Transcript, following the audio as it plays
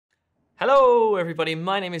Hello everybody,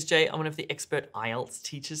 my name is Jay. I'm one of the expert IELTS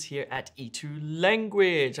teachers here at E2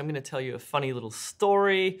 Language. I'm going to tell you a funny little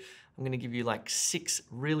story. I'm going to give you like 6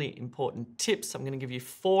 really important tips. I'm going to give you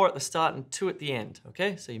 4 at the start and 2 at the end,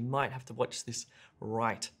 okay? So you might have to watch this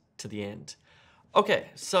right to the end.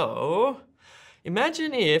 Okay, so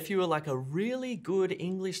imagine if you were like a really good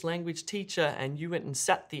English language teacher and you went and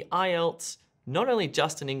sat the IELTS, not only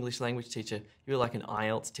just an English language teacher, you were like an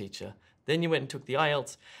IELTS teacher. Then you went and took the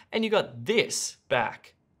IELTS and you got this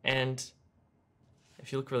back. And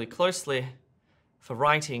if you look really closely, for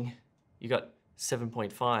writing, you got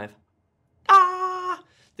 7.5.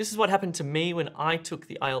 This is what happened to me when I took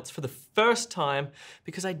the IELTS for the first time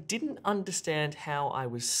because I didn't understand how I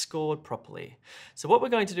was scored properly. So what we're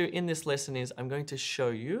going to do in this lesson is I'm going to show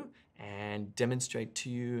you and demonstrate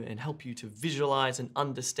to you and help you to visualize and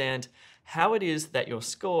understand how it is that you're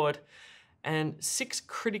scored and 6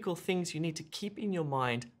 critical things you need to keep in your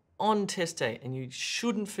mind on test day. And you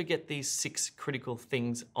shouldn't forget these 6 critical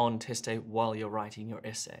things on test day while you're writing your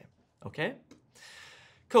essay, okay?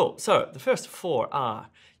 Cool, so the first 4 are,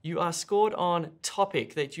 you are scored on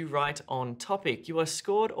topic, that you write on topic. You are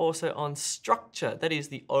scored also on structure, that is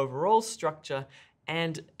the overall structure,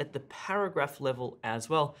 and at the paragraph level as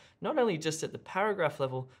well. Not only just at the paragraph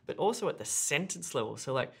level, but also at the sentence level.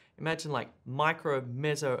 So like, imagine like micro,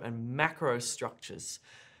 meso, and macro structures.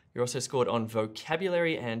 You're also scored on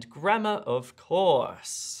vocabulary and grammar, of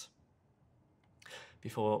course.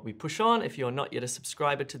 Before we push on, if you're not yet a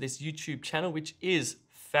subscriber to this YouTube channel, which is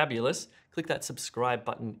fabulous, click that subscribe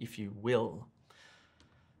button if you will.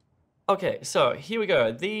 Okay, so here we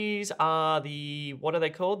go. These are the, what are they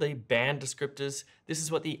called? The band descriptors. This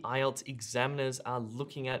is what the IELTS examiners are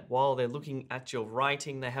looking at while they're looking at your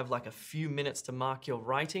writing. They have like a few minutes to mark your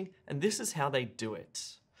writing, and this is how they do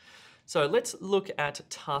it. So let's look at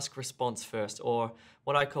task response first, or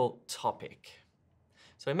what I call topic.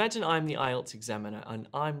 So imagine I'm the IELTS examiner and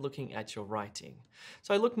I'm looking at your writing.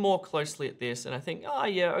 So I look more closely at this and I think, oh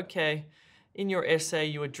yeah, okay. In your essay,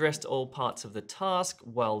 you addressed all parts of the task.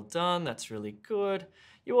 Well done, that's really good.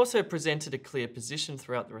 You also presented a clear position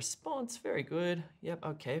throughout the response. Very good. Yep,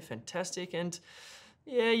 okay, fantastic. And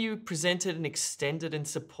yeah, you presented and extended and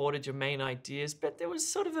supported your main ideas, but there was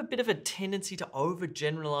sort of a bit of a tendency to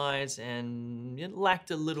overgeneralize and it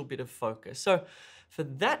lacked a little bit of focus. So for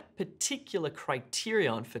that particular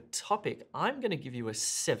criterion for topic, I'm going to give you a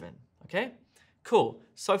 7, okay? Cool,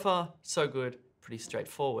 so far, so good, pretty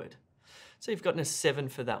straightforward. So you've gotten a 7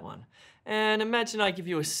 for that one. And imagine I give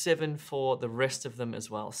you a 7 for the rest of them as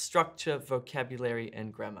well. Structure, vocabulary,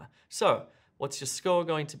 and grammar. So what's your score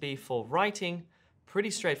going to be for writing? Pretty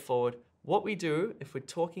straightforward. What we do, if we're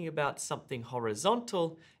talking about something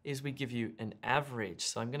horizontal, is we give you an average.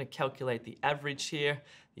 So I'm going to calculate the average here.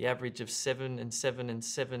 The average of 7 and 7 and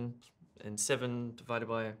 7 and 7 divided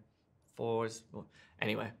by 4 is, well,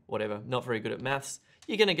 anyway, whatever. Not very good at maths.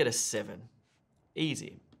 You're going to get a 7.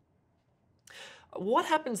 Easy. What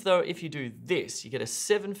happens though if you do this? You get a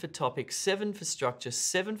 7 for topic, 7 for structure,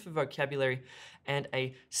 7 for vocabulary, and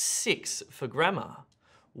a 6 for grammar.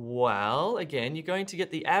 Well, again, you're going to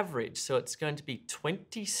get the average. So it's going to be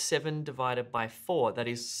 27 divided by 4. That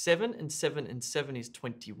is 7 and 7 and 7 is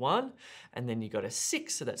 21. And then you got a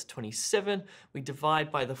 6, so that's 27. We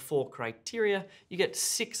divide by the 4 criteria, you get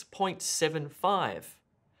 6.75.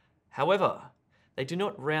 However, they do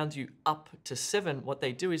not round you up to 7. What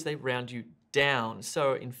they do is they round you down.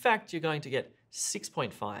 So in fact, you're going to get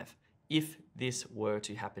 6.5 if this were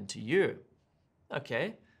to happen to you.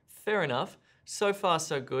 Okay, fair enough. So far,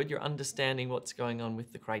 so good. You're understanding what's going on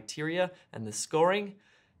with the criteria and the scoring.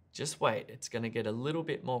 Just wait, it's going to get a little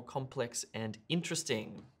bit more complex and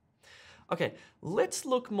interesting. Okay, let's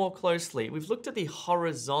look more closely. We've looked at the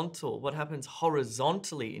horizontal, what happens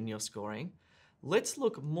horizontally in your scoring. Let's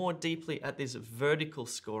look more deeply at this vertical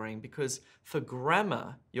scoring because for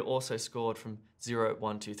grammar, you're also scored from 0,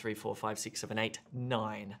 1, 2, 3, 4, 5, 6, 7, 8,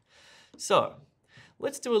 9. So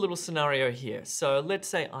let's do a little scenario here. So let's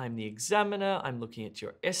say I'm the examiner, I'm looking at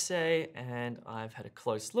your essay and I've had a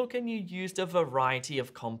close look and you used a variety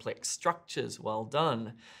of complex structures. Well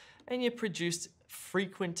done. And you produced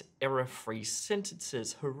frequent error-free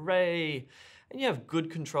sentences. Hooray. And you have good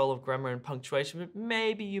control of grammar and punctuation, but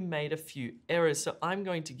maybe you made a few errors. So I'm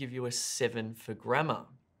going to give you a 7 for grammar.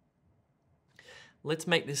 Let's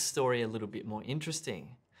make this story a little bit more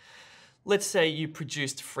interesting. Let's say you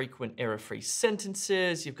produced frequent error-free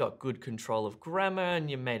sentences, you've got good control of grammar, and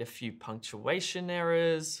you made a few punctuation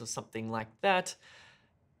errors or something like that.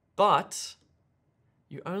 But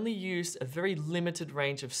you only used a very limited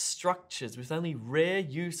range of structures with only rare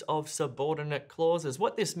use of subordinate clauses.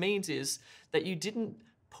 What this means is that you didn't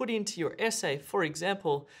put into your essay, for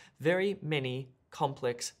example, very many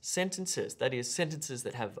complex sentences. That is, sentences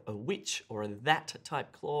that have a which or a that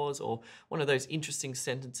type clause, or one of those interesting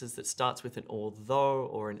sentences that starts with an although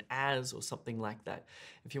or an as or something like that.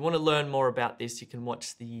 If you want to learn more about this, you can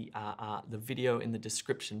watch the video in the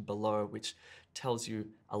description below, which tells you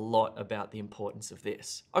a lot about the importance of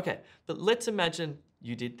this. Okay, but let's imagine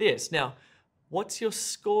you did this. Now, what's your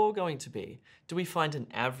score going to be? Do we find an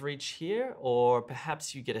average here? Or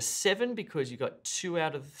perhaps you get a 7 because you got 2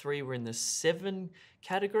 out of the 3 were in the 7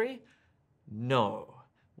 category? No.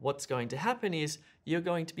 What's going to happen is you're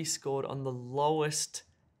going to be scored on the lowest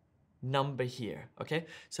number here, okay?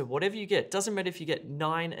 So whatever you get, doesn't matter if you get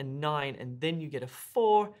 9 and 9 and then you get a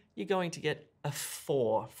 4, you're going to get a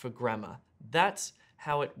 4 for grammar. That's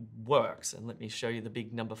how it works. And let me show you the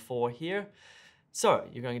big number 4 here. So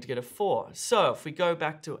you're going to get a 4. So if we go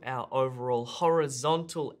back to our overall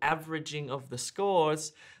horizontal averaging of the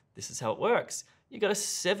scores, this is how it works. You got a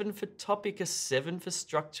 7 for topic, a 7 for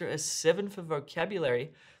structure, a 7 for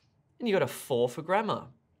vocabulary, and you got a 4 for grammar.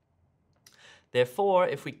 Therefore,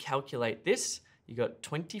 if we calculate this, you got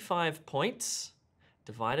 25 points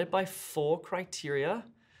divided by 4 criteria,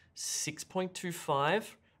 6.25.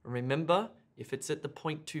 Remember, if it's at the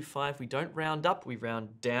 0.25, we don't round up, we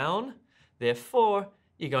round down. Therefore,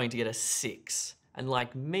 you're going to get a 6. And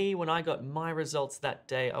like me, when I got my results that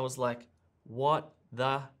day, I was like, what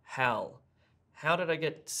the hell? How did I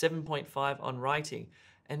get 7.5 on writing?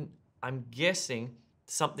 And I'm guessing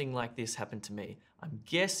something like this happened to me. I'm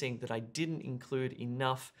guessing that I didn't include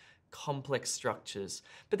enough complex structures.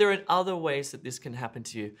 But there are other ways that this can happen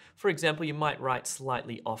to you. For example, you might write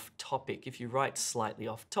slightly off topic. If you write slightly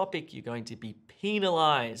off topic, you're going to be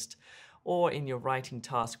penalized. Or in your writing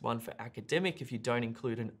task 1 for academic, if you don't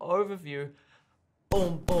include an overview,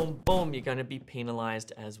 boom, boom, boom, you're going to be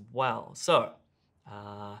penalized as well. So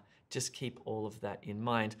just keep all of that in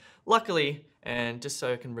mind. Luckily, and just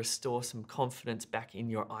so I can restore some confidence back in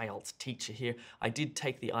your IELTS teacher here, I did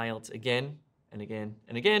take the IELTS again and again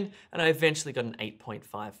and again, and I eventually got an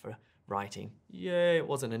 8.5 for writing. Yay, it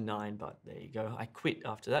wasn't a 9, but there you go. I quit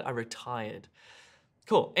after that. I retired.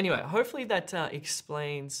 Cool. Anyway, hopefully that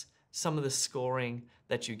explains some of the scoring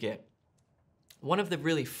that you get. One of the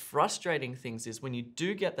really frustrating things is when you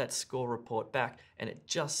do get that score report back and it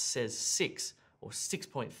just says 6 or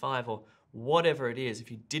 6.5 or whatever it is, if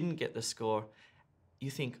you didn't get the score, you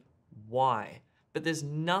think, why? But there's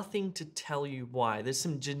nothing to tell you why. There's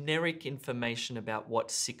some generic information about what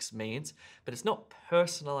 6 means, but it's not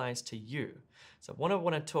personalized to you. So what I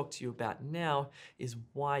want to talk to you about now is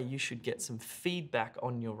why you should get some feedback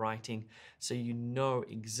on your writing so you know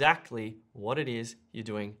exactly what it is you're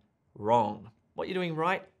doing wrong. What you're doing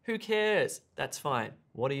right, who cares? That's fine.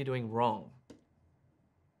 What are you doing wrong?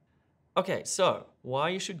 Okay, so why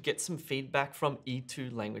you should get some feedback from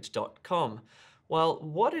e2language.com. Well,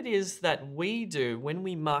 what it is that we do when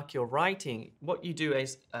we mark your writing, what you do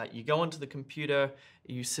is you go onto the computer,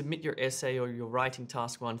 you submit your essay or your writing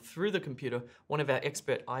task 1 through the computer. One of our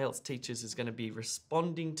expert IELTS teachers is going to be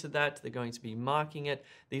responding to that. They're going to be marking it.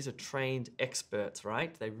 These are trained experts,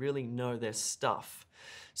 right? They really know their stuff.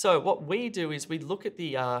 So what we do is we look at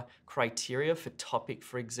the criteria for topic,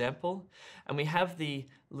 for example, and we have the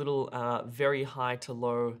little very high to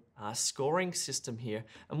low scoring system here.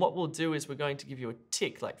 And what we'll do is we're going to give you a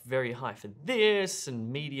tick, like very high for this,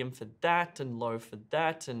 and medium for that, and low for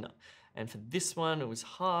that, and for this one it was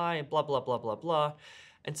high, blah, blah, blah, blah, blah.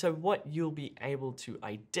 And so what you'll be able to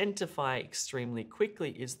identify extremely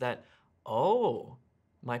quickly is that, oh,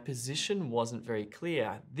 my position wasn't very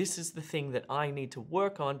clear. This is the thing that I need to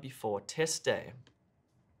work on before test day.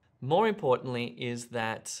 More importantly is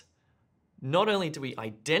that not only do we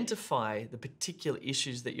identify the particular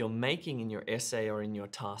issues that you're making in your essay or in your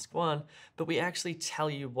task 1, but we actually tell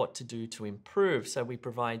you what to do to improve. So we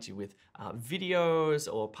provide you with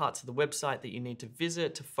videos or parts of the website that you need to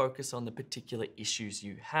visit to focus on the particular issues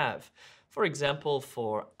you have. For example,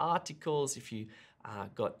 for articles, if you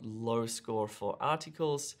got low score for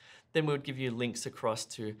articles, then we would give you links across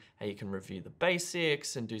to how you can review the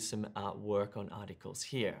basics and do some work on articles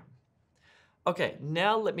here. Okay,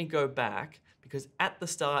 now let me go back, because at the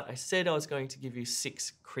start I said I was going to give you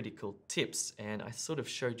 6 critical tips, and I sort of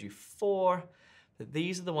showed you 4, but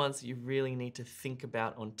these are the ones that you really need to think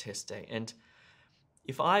about on test day. And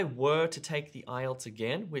if I were to take the IELTS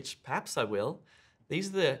again, which perhaps I will, these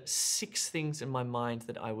are the 6 things in my mind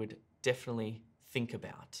that I would definitely think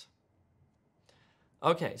about.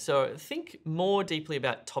 Okay, so think more deeply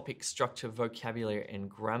about topic, structure, vocabulary, and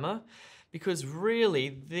grammar, Because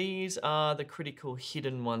really, these are the critical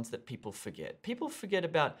hidden ones that people forget. People forget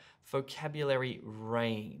about vocabulary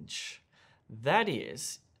range. That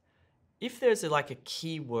is, if there's like a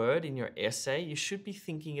key word in your essay, you should be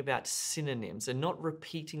thinking about synonyms and not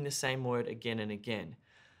repeating the same word again and again.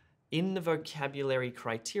 In the vocabulary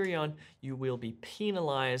criterion, you will be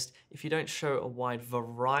penalized if you don't show a wide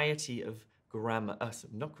variety of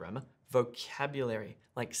vocabulary,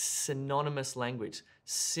 like synonymous language,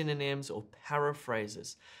 synonyms or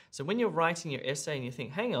paraphrases. So when you're writing your essay and you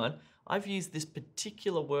think, hang on, I've used this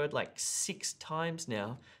particular word like 6 times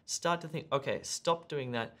now, start to think, okay, stop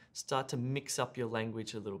doing that, start to mix up your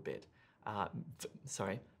language a little bit.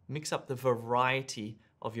 Mix up the variety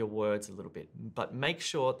of your words a little bit, but make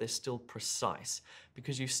sure they're still precise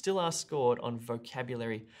because you still are scored on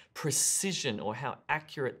vocabulary precision or how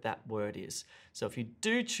accurate that word is. So if you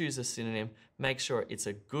do choose a synonym, make sure it's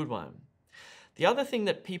a good one. The other thing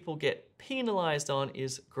that people get penalized on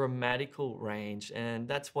is grammatical range, and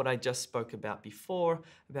that's what I just spoke about before,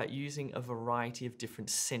 about using a variety of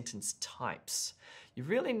different sentence types. You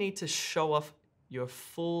really need to show off your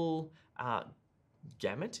full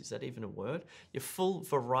gamut, is that even a word? Your full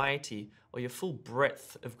variety or your full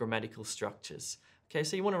breadth of grammatical structures. Okay,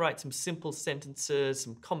 so you want to write some simple sentences,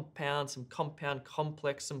 some compound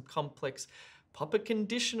complex, some complex. Pop a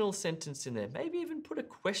conditional sentence in there. Maybe even put a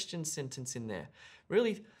question sentence in there.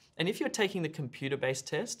 Really, and if you're taking the computer-based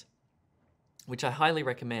test, which I highly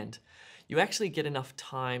recommend, you actually get enough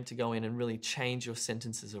time to go in and really change your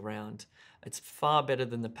sentences around. It's far better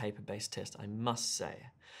than the paper-based test, I must say.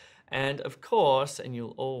 And of course, and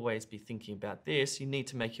you'll always be thinking about this, you need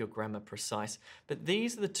to make your grammar precise. But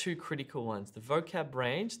these are the 2 critical ones, the vocab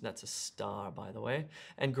range, that's a star by the way,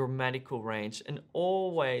 and grammatical range. And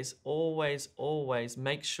always, always, always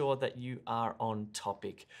make sure that you are on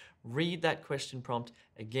topic. Read that question prompt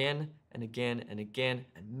again and again and again,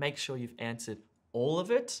 and make sure you've answered all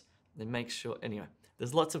of it. Then make sure, anyway,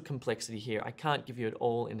 there's lots of complexity here. I can't give you it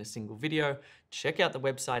all in a single video. Check out the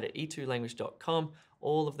website at e2language.com.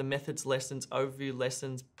 All of the methods lessons, overview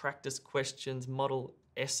lessons, practice questions, model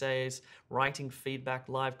essays, writing feedback,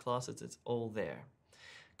 live classes, it's all there.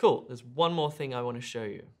 Cool, there's one more thing I want to show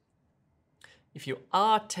you. If you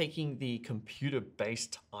are taking the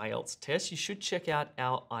computer-based IELTS test, you should check out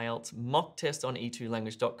our IELTS mock test on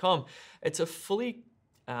e2language.com. It's a fully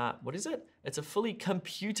It's a fully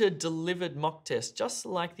computer-delivered mock test, just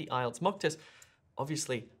like the IELTS mock test.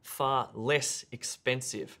 Obviously, far less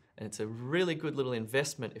expensive. And it's a really good little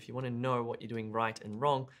investment if you want to know what you're doing right and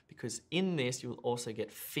wrong, because in this, you will also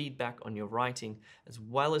get feedback on your writing, as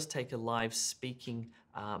well as take a live speaking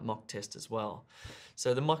mock test as well.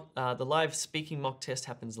 So the live speaking mock test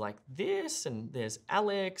happens like this, and there's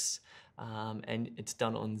Alex, and it's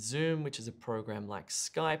done on Zoom, which is a program like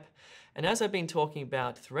Skype. And as I've been talking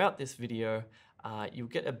about throughout this video, you'll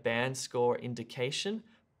get a band score indication,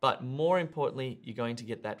 but more importantly, you're going to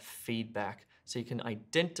get that feedback so you can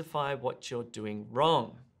identify what you're doing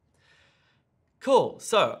wrong. Cool,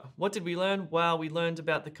 so what did we learn? Well, we learned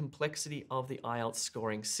about the complexity of the IELTS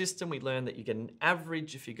scoring system. We learned that you get an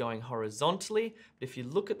average if you're going horizontally, but if you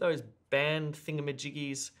look at those band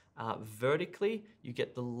thingamajiggies vertically, you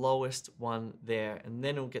get the lowest one there, and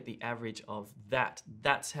then it'll get the average of that.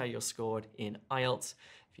 That's how you're scored in IELTS.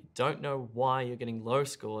 If you don't know why you're getting low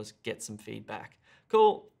scores, get some feedback.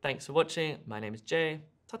 Cool, thanks for watching. My name is Jay.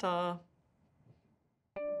 Ta-ta.